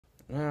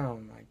Oh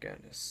my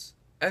goodness.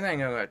 I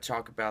think I'm going to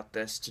talk about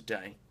this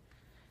today.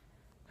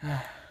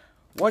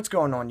 What's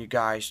going on, you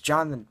guys?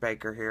 Jonathan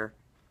Baker here.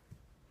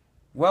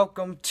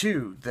 Welcome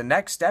to the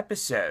next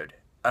episode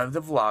of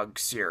the vlog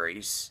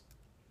series.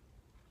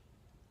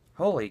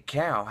 Holy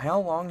cow,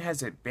 how long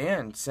has it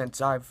been since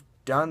I've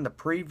done the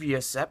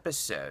previous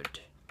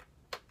episode?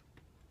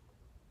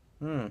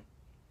 I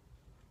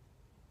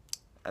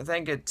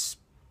think it's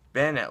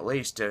been at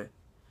least a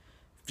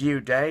few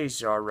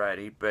days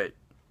already, but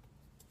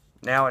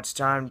now it's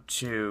time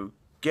to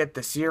get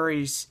the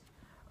series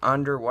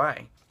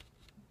underway.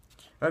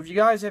 If you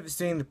guys haven't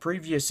seen the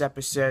previous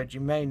episode,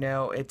 you may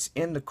know it's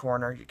in the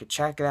corner. You can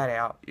check that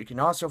out. You can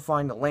also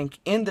find the link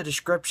in the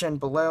description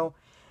below,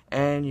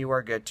 and you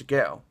are good to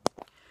go.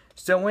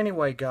 So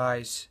anyway,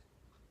 guys,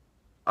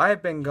 I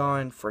have been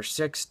gone for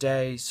 6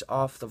 days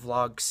off the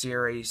vlog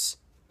series,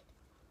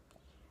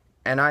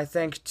 and I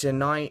think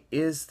tonight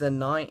is the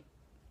night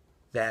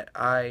that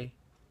I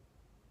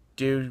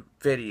do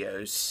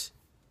videos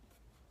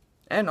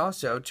and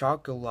also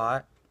talk a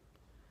lot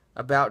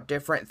about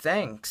different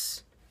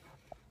things.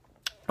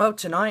 Well,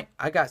 tonight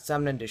I got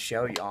something to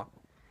show y'all.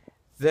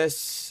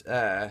 This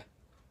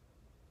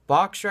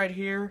box right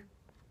here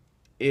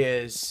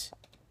is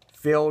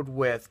filled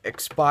with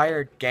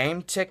expired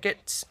game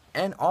tickets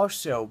and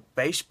also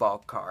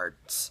baseball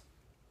cards.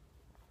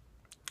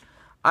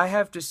 I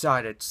have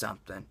decided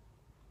something.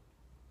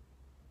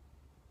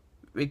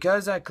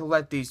 Because I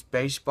collect these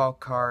baseball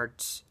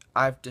cards,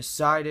 I've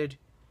decided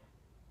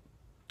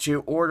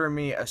to order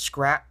me a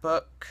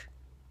scrapbook.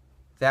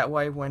 That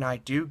way when I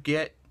do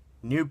get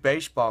new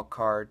baseball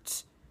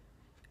cards,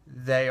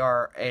 they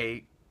are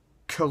a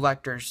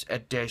collector's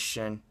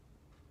edition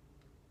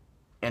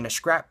in a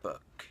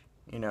scrapbook.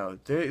 You know,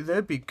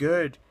 they'd be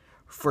good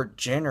for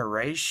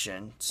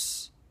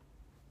generations.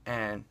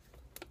 And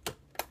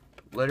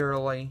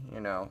literally,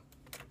 you know,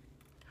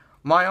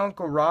 my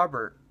Uncle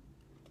Robert,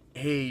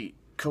 he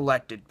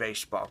collected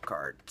baseball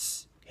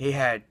cards. He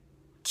had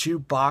 2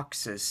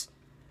 boxes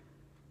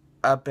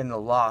up in the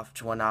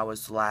loft when I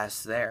was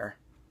last there.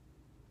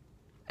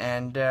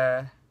 And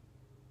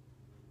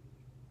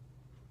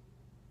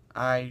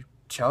I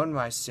told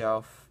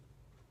myself,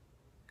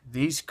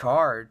 these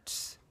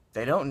cards,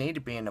 they don't need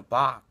to be in a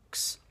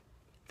box.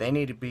 They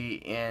need to be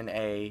in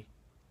a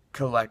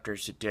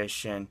collector's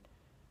edition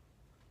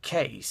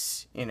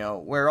case, you know,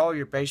 where all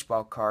your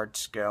baseball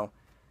cards go.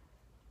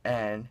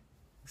 And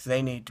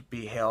they need to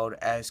be held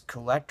as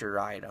collector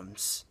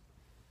items.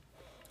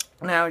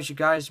 Now, as you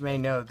guys may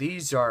know,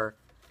 these are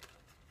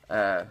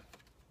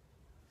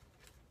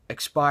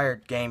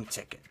expired game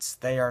tickets.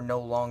 They are no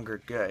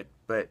longer good,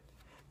 but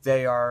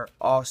they are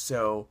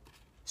also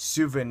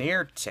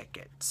souvenir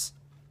tickets.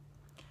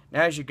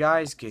 Now, as you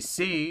guys can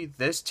see,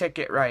 this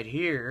ticket right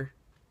here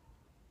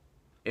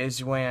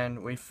is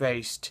when we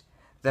faced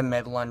the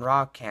Midland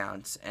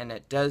Rockhounds, and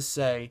it does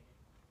say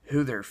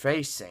who they're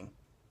facing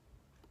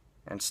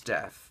and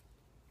stuff.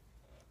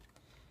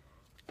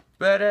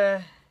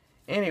 But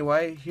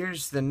anyway,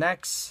 here's the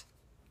next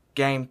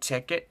game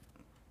ticket.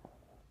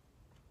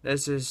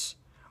 This is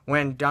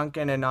when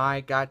Duncan and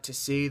I got to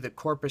see the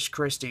Corpus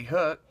Christi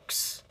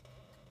Hooks.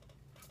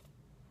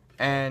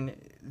 And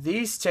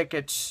these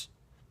tickets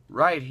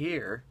right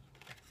here,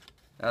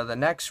 the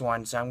next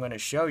ones I'm going to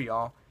show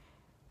y'all,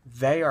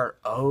 they are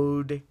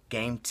old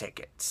game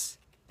tickets.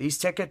 These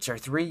tickets are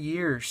 3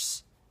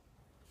 years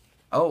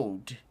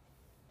old,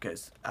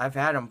 because I've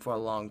had them for a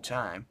long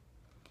time.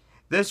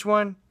 This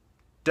one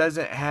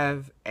doesn't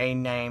have a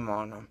name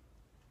on them.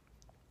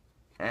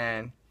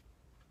 And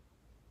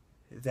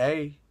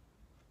they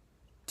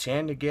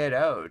tend to get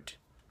old,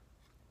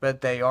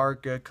 but they are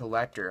good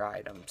collector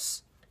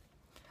items.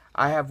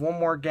 I have one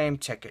more game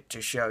ticket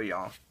to show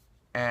y'all,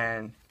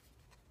 and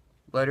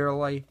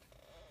literally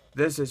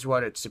this is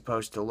what it's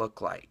supposed to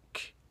look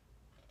like.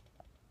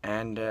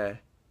 And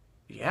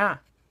yeah,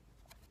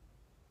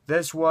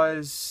 this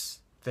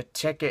was the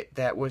ticket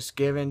that was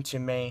given to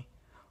me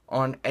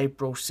on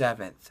April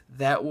 7th.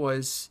 That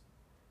was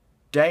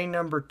day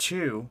number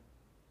 2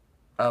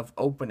 of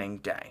opening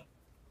day.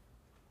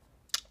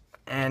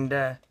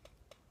 And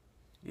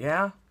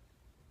yeah,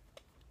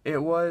 it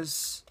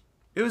was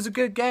a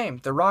good game.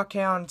 The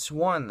Rockhounds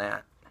won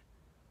that.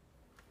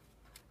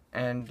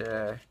 And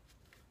they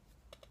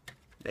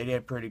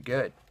did pretty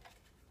good.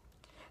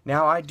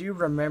 Now, I do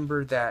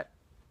remember that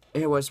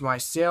it was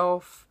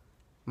myself,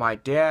 my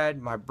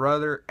dad, my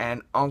brother,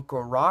 and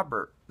Uncle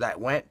Robert that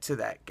went to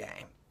that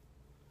game.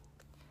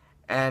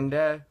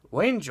 And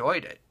we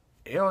enjoyed it.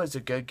 It was a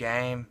good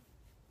game,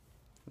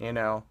 you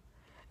know.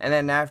 And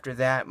then after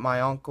that,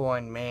 my uncle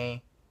and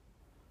me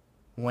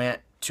went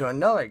to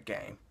another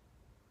game.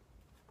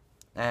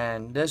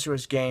 And this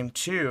was game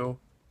 2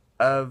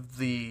 of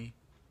the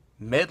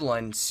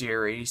Midland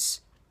series,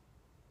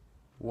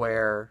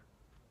 where,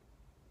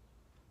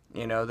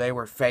 you know, they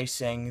were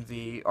facing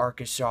the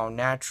Arkansas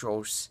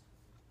Naturals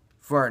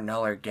for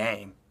another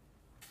game.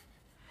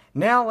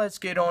 Now let's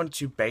get on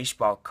to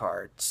baseball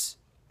cards.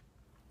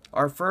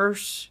 Our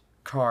first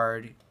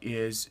card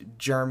is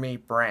Jeremy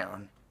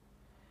Brown.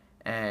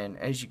 And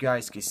as you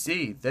guys can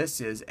see,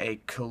 this is a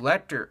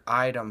collector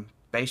item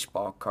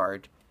baseball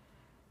card.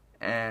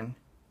 And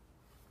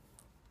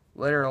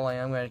literally,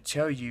 I'm going to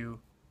tell you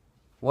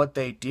what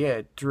they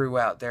did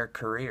throughout their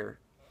career.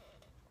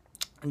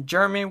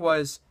 Jeremy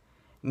was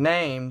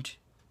named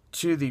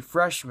to the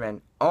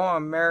freshman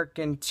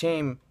All-American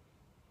team,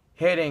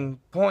 hitting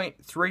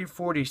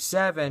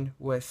 .347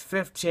 with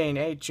 15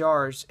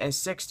 HRs and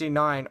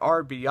 69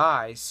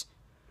 RBIs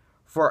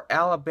for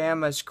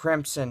Alabama's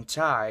Crimson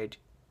Tide.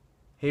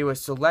 He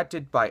was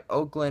selected by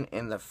Oakland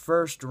in the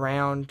first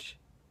round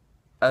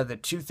of the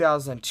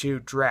 2002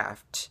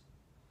 draft.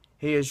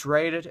 He is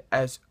rated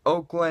as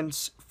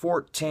Oakland's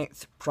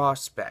 14th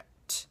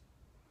prospect.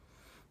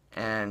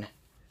 And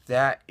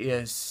that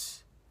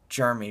is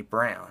Jeremy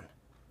Brown.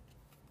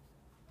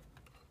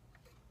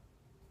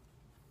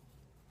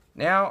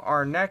 Now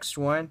our next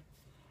one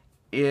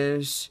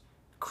is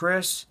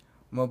Chris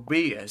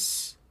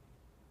Mobius.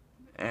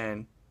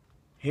 And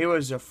he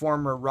was a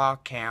former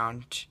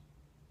Rockhound.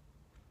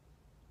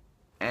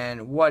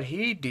 And what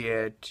he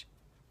did,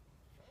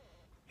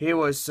 he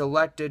was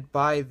selected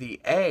by the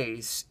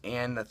A's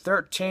in the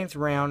 13th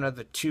round of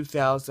the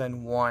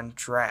 2001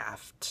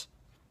 draft.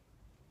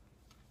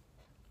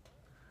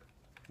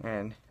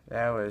 And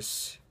that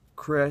was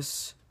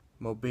Chris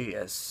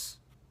Mobius.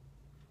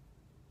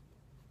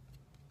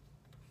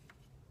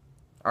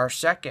 Our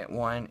second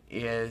one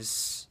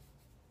is,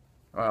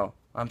 our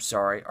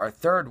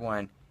third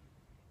one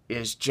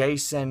is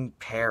Jason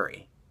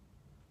Perry.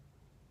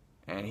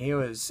 And he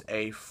was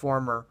a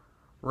former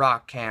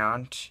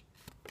Rockhound.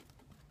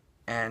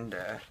 And,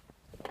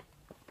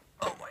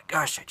 oh my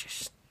gosh, I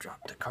just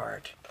dropped the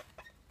card.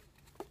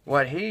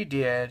 What he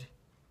did,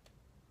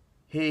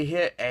 he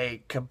hit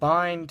a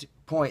combined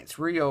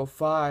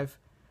 .305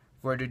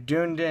 for the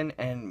Dunedin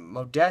and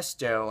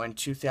Modesto in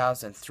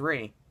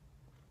 2003.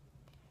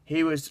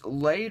 He was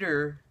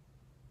later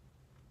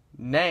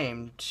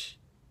named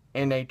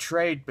in a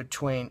trade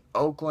between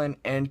Oakland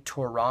and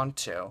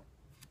Toronto.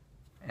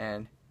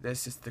 And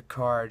this is the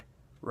card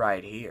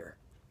right here.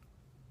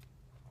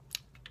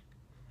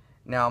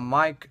 Now,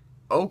 Mike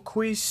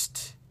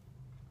O'Quist,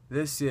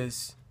 this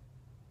is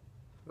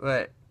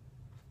what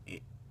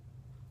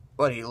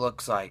he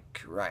looks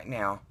like right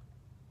now.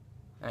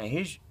 I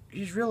mean,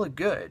 he's really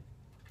good.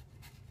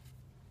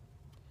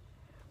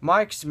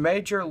 Mike's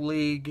major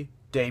league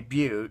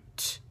debut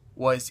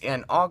was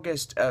in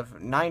August of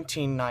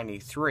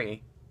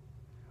 1993.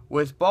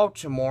 With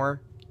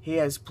Baltimore, he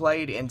has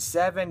played in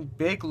 7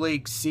 big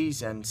league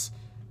seasons,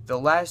 the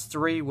last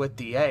 3 with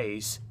the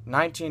A's,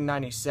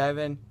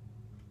 1997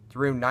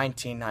 through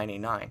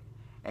 1999.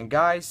 And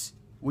guys,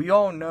 we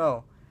all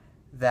know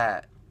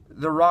that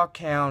the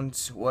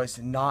Rockhounds was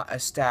not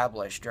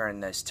established during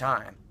this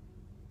time.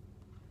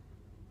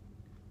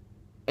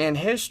 In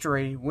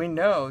history, we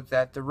know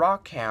that the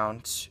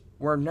Rockhounds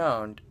were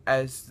known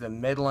as the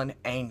Midland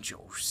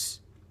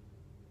Angels,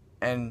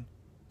 and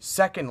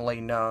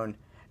secondly known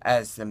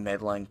as the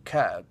Midland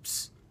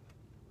Cubs.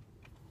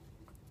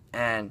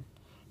 And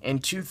in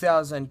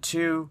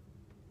 2002,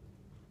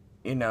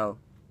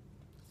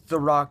 the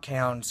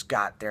Rockhounds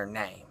got their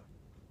name.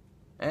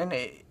 And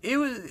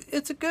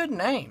it's a good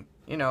name.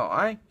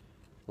 I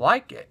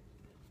like it.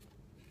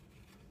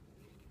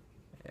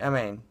 I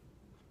mean,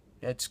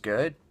 it's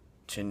good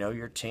to know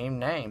your team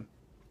name.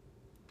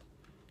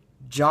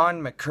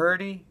 John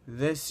McCurdy,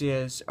 this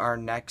is our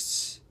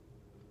next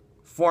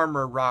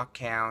former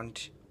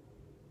Rockhound.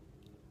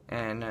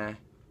 And,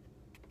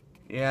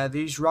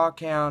 these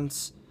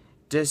Rockhounds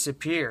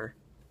disappear.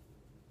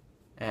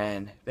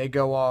 And they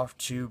go off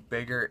to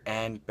bigger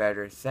and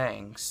better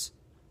things.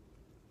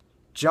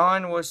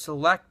 John was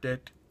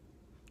selected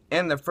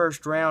in the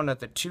first round of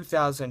the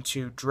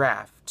 2002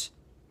 draft.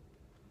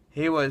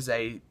 He was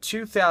a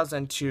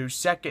 2002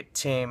 second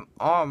team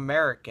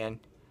All-American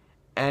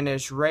and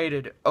is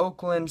rated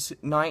Oakland's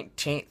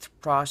 19th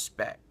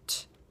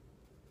prospect.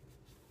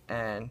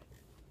 And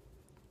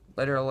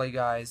literally,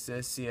 guys,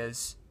 this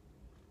is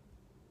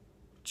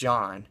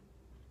John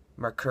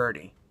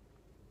McCurdy.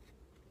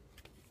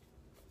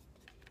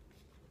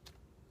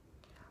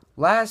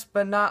 Last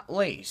but not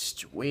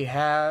least, we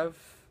have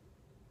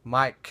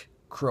Mike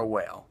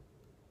Crowell.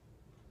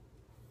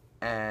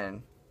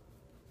 And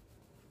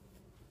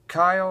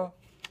Kyle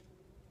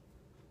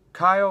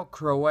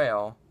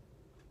Crowell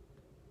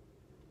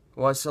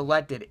was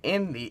selected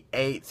in the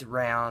 8th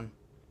round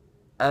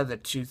of the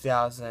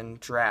 2000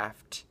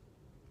 draft.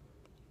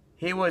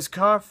 He was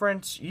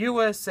Conference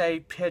USA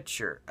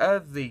Pitcher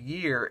of the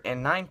Year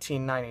in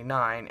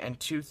 1999 and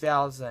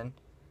 2000,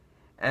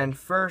 and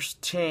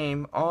First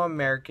Team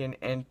All-American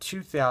in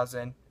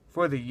 2000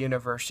 for the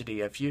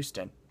University of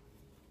Houston.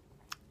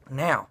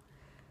 Now,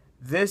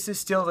 this is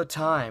still the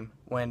time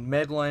when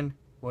Midland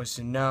was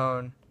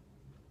known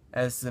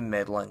as the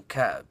Midland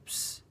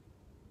Cubs.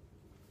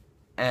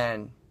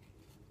 And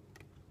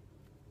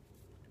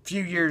a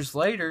few years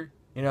later,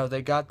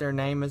 they got their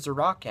name as the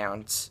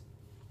Rockhounds.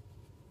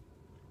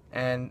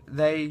 And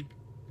they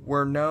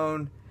were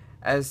known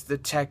as the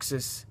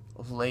Texas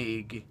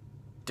League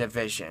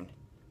Division.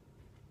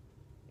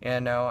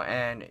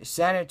 And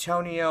San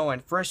Antonio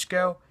and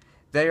Frisco,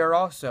 they are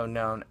also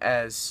known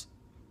as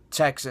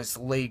Texas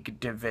League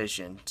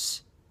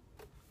divisions.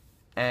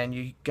 And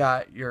you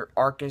got your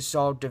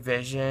Arkansas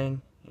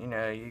division,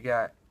 you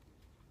got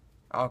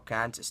all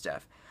kinds of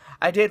stuff.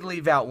 I did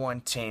leave out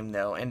one team,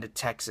 though, in the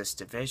Texas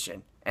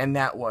division, and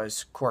that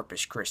was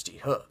Corpus Christi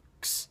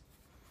Hooks.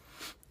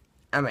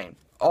 I mean,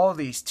 all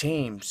these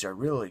teams are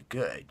really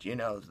good.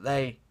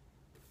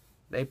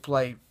 They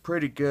play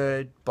pretty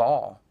good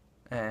ball,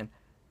 and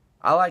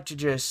I like to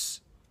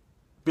just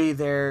be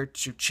there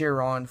to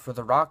cheer on for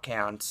the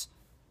Rockhounds,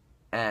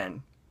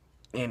 and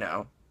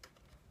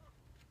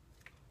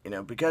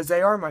because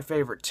they are my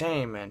favorite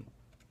team, and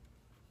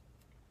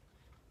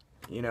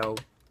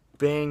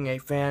being a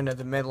fan of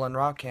the Midland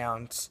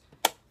Rockhounds,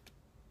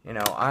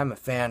 I'm a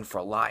fan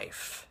for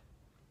life.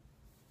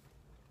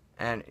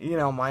 And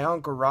my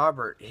Uncle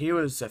Robert, he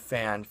was a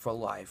fan for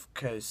life,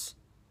 because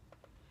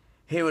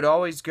he would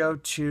always go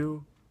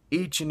to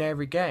each and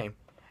every game,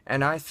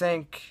 and I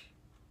think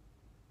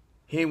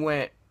he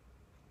went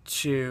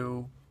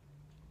to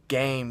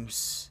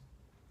games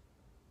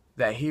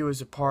that he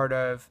was a part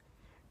of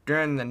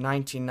during the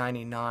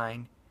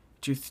 1999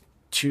 to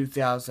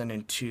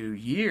 2002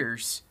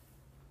 years,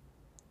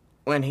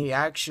 when he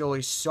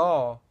actually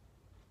saw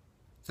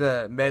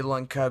the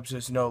Midland Cubs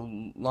was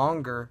no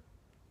longer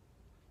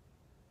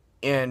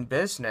in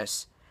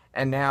business,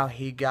 and now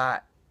he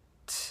got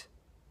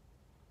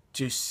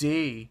to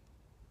see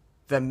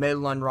the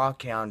Midland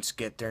Rockhounds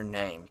get their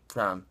name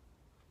from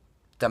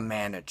the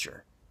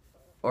manager,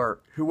 or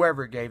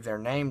whoever gave their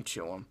name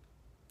to him.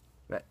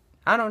 But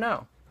I don't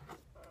know.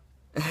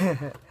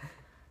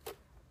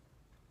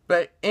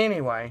 But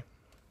anyway,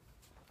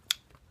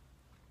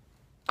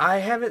 I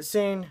haven't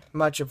seen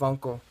much of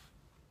Uncle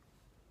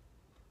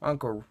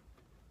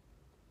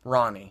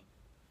Ronnie,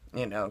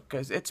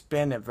 because it's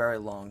been a very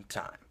long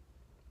time.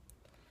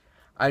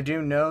 I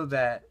do know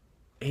that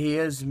he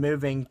is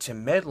moving to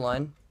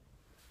Midland,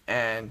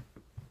 and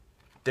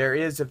there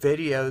is a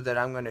video that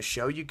I'm going to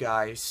show you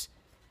guys.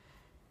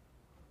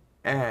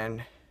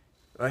 And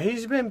well,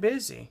 he's been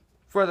busy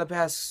for the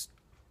past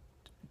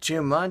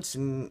 2 months,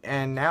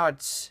 and now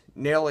it's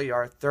nearly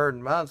our 3rd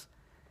month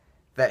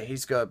that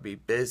he's going to be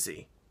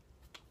busy.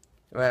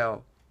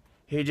 Well,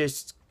 he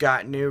just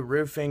got new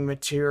roofing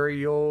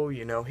material,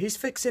 he's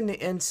fixing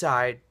the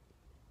inside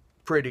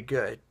pretty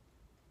good.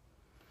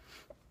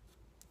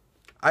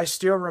 I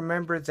still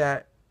remember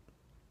that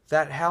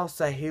house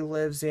that he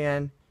lives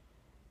in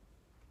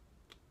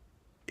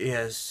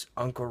is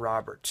Uncle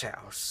Robert's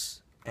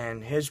house,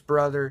 and his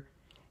brother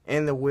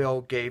in the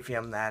will gave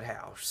him that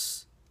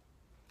house.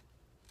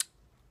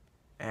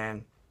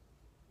 And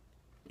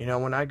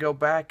when I go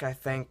back, I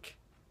think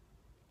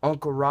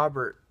Uncle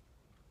Robert,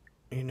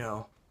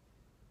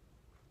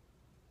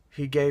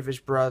 he gave his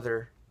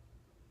brother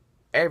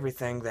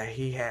everything that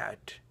he had,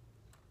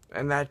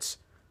 and that's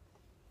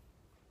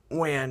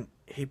when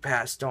he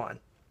passed on.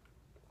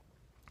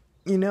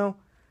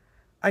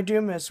 I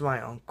do miss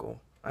my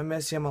uncle. I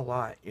miss him a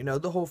lot.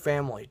 The whole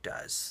family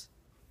does.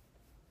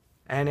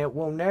 And it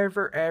will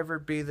never, ever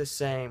be the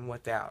same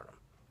without him.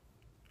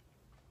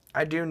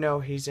 I do know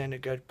he's in a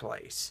good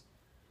place.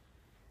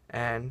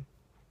 And,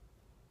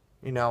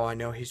 I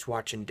know he's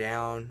watching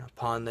down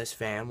upon this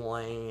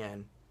family,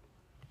 and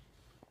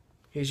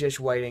he's just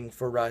waiting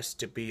for us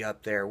to be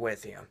up there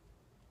with him.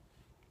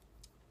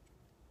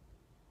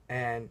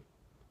 And,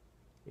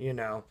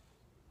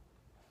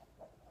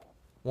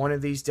 one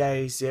of these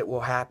days it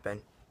will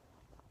happen.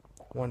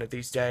 One of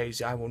these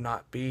days I will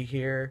not be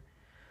here.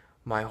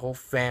 My whole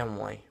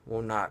family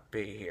will not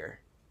be here.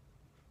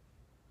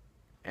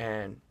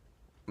 And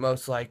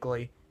most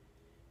likely,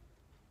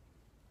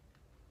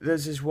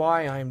 this is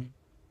why I'm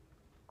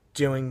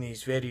doing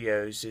these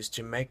videos, is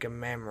to make a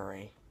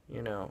memory,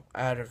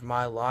 out of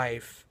my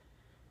life,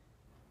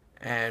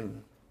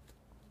 and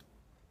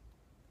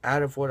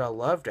out of what I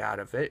loved out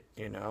of it.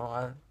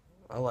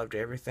 I loved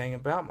everything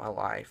about my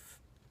life.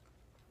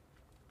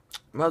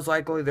 Most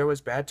likely there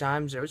was bad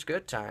times, there was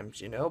good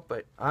times,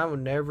 but I would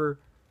never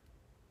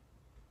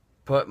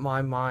put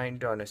my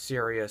mind on a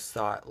serious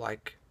thought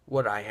like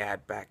what I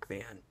had back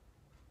then.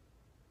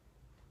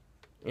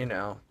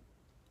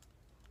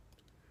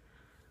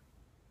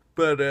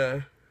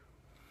 But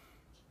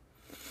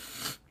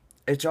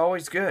it's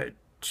always good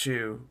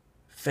to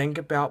think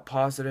about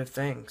positive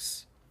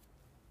things.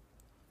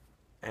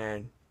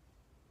 And,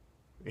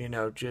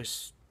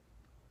 just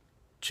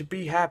to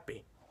be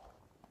happy.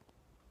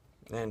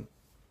 And,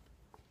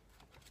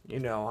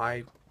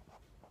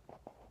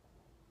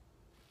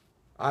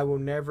 I will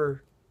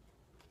never,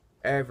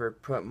 ever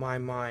put my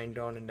mind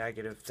on a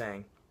negative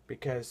thing,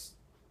 because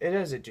it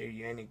doesn't do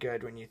you any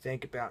good when you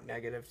think about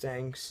negative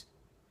things.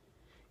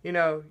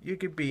 You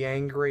could be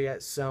angry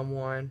at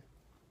someone,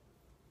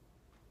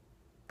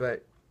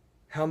 but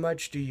how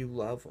much do you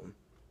love them?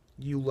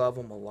 You love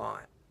them a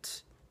lot.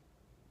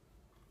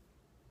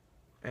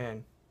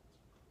 And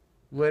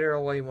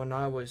literally when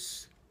I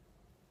was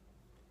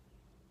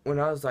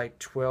like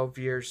 12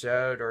 years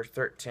old or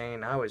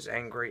 13, I was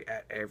angry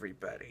at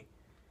everybody.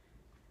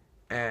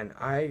 And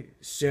I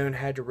soon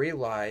had to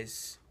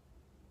realize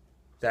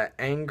that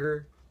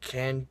anger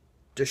can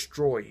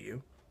destroy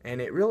you, and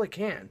it really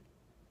can.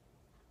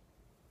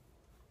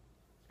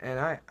 And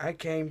I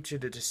came to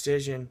the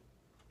decision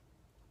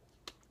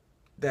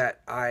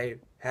that I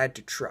had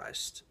to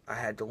trust. I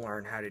had to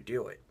learn how to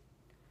do it.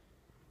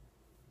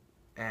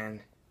 And,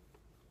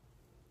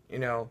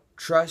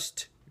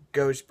 trust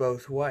goes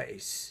both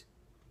ways.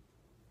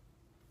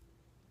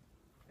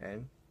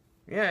 And,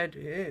 yeah,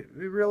 it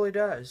really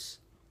does.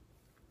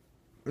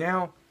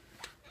 Now,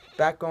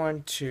 back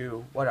on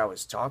to what I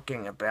was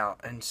talking about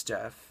and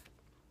stuff.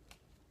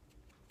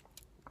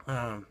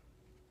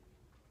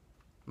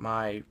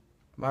 My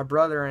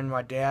brother and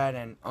my dad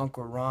and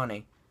Uncle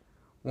Ronnie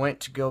went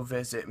to go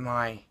visit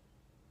my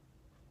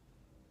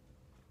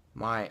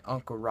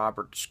Uncle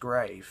Robert's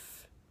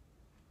grave.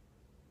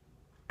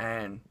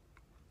 And,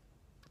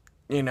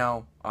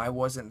 I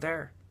wasn't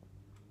there.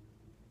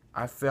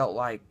 I felt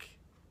like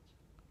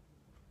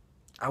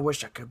I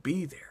wish I could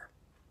be there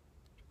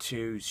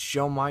to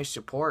show my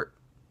support,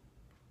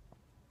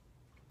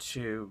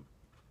 to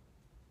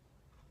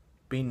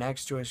be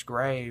next to his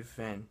grave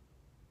and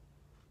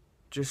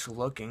just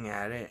looking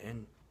at it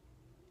and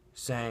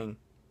saying,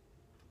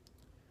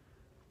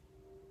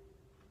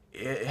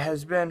 it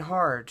has been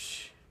hard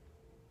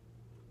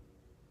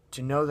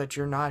to know that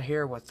you're not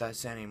here with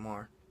us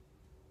anymore.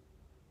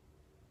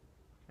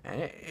 And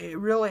it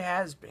really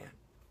has been.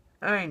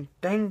 I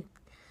mean,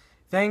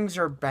 things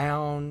are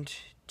bound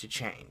to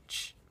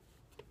change.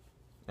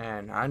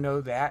 And I know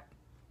that.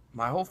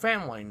 My whole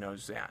family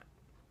knows that.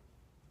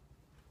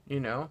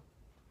 And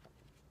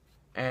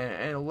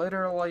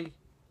literally,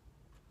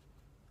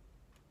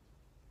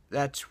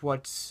 that's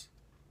what's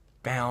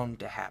bound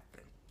to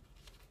happen.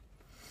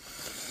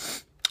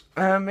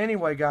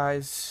 Anyway,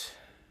 guys,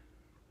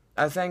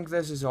 I think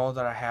this is all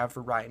that I have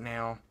for right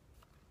now.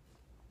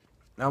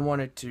 I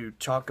wanted to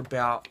talk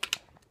about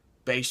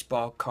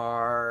baseball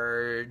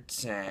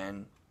cards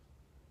and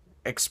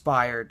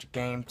expired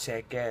game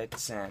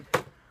tickets, and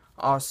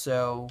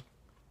also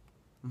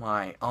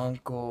my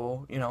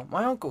uncle.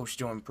 My uncle's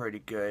doing pretty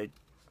good.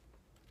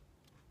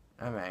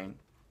 I mean,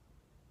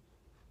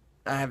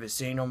 I haven't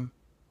seen him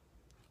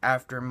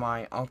after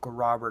my Uncle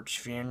Robert's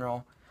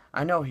funeral.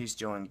 I know he's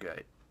doing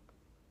good.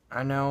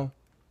 I know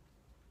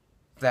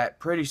that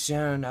pretty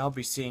soon I'll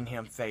be seeing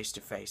him face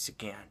to face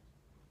again.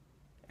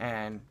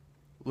 And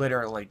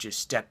literally just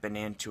stepping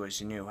into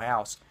his new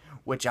house,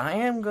 which I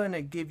am going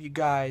to give you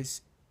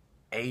guys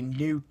a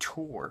new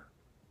tour,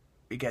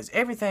 because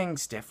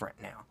everything's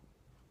different now.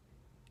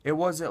 It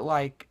wasn't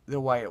like the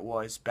way it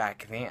was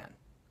back then,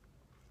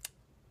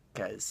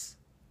 because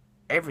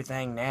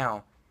everything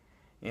now,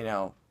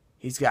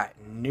 he's got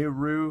new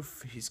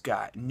roof, he's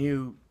got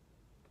new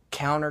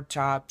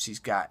countertops, he's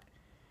got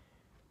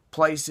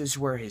places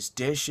where his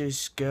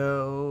dishes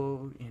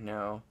go,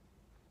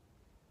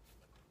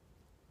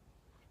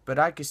 But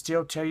I can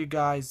still tell you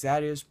guys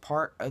that is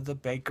part of the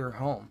Baker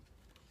home.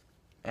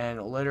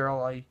 And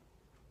literally,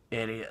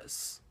 it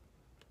is.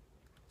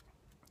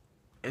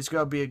 It's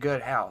going to be a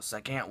good house. I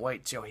can't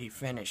wait till he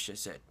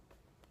finishes it.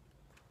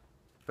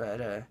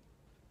 But,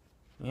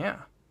 yeah.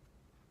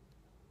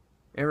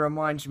 It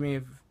reminds me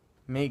of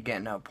me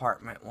getting an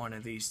apartment one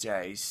of these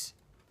days.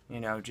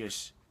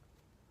 Just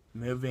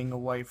moving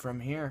away from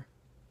here.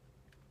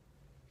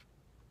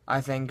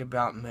 I think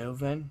about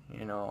moving.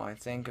 I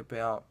think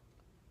about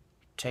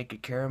taking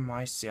care of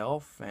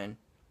myself, and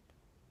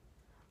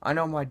I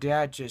know my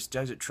dad just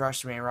doesn't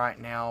trust me right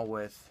now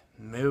with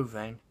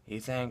moving. He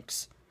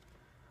thinks,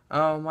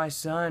 oh, my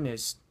son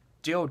is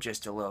still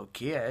just a little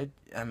kid.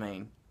 I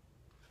mean,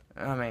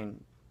 I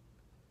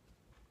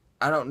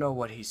don't know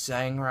what he's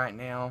saying right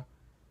now.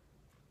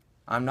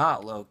 I'm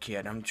not a little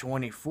kid. I'm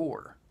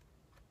 24.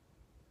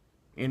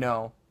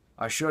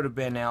 I should have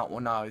been out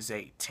when I was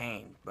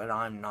 18, but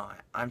I'm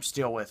not. I'm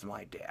still with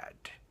my dad.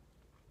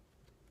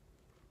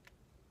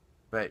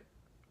 But,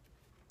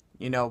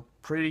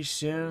 pretty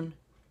soon,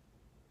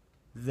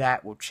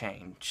 that will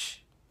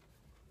change.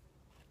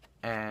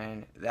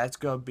 And that's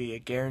going to be a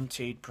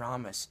guaranteed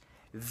promise.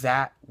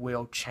 That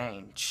will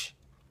change.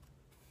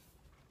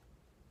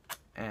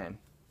 And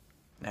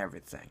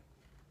everything.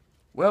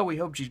 Well, we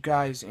hope you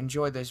guys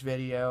enjoyed this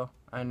video.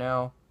 I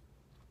know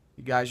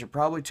you guys are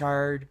probably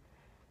tired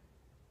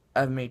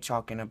of me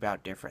talking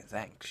about different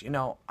things.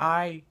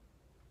 I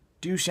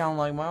do sound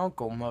like my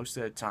uncle most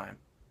of the time.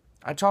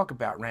 I talk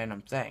about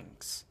random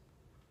things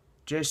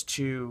just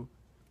to,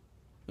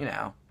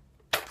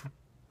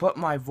 put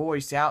my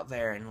voice out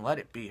there and let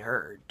it be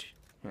heard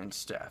and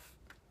stuff.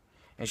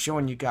 And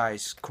showing you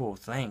guys cool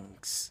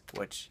things,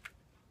 which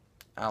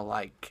I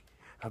like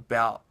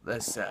about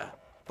this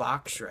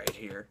box right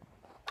here.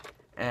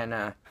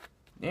 And,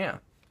 yeah.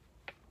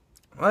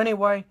 Well,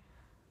 anyway,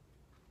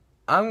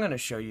 I'm going to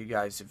show you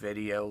guys a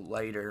video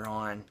later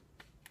on.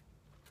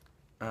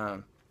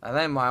 I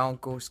think my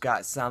uncle's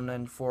got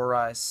something for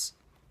us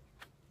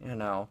you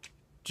know,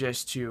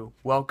 just to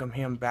welcome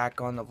him back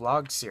on the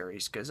vlog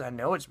series, because I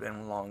know it's been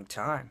a long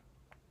time.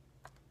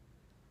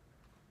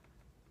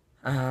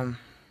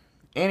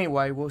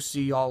 Anyway, we'll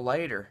see y'all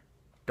later.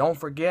 Don't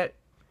forget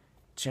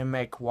to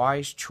make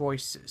wise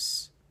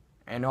choices.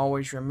 And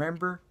always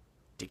remember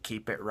to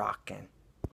keep it rockin'.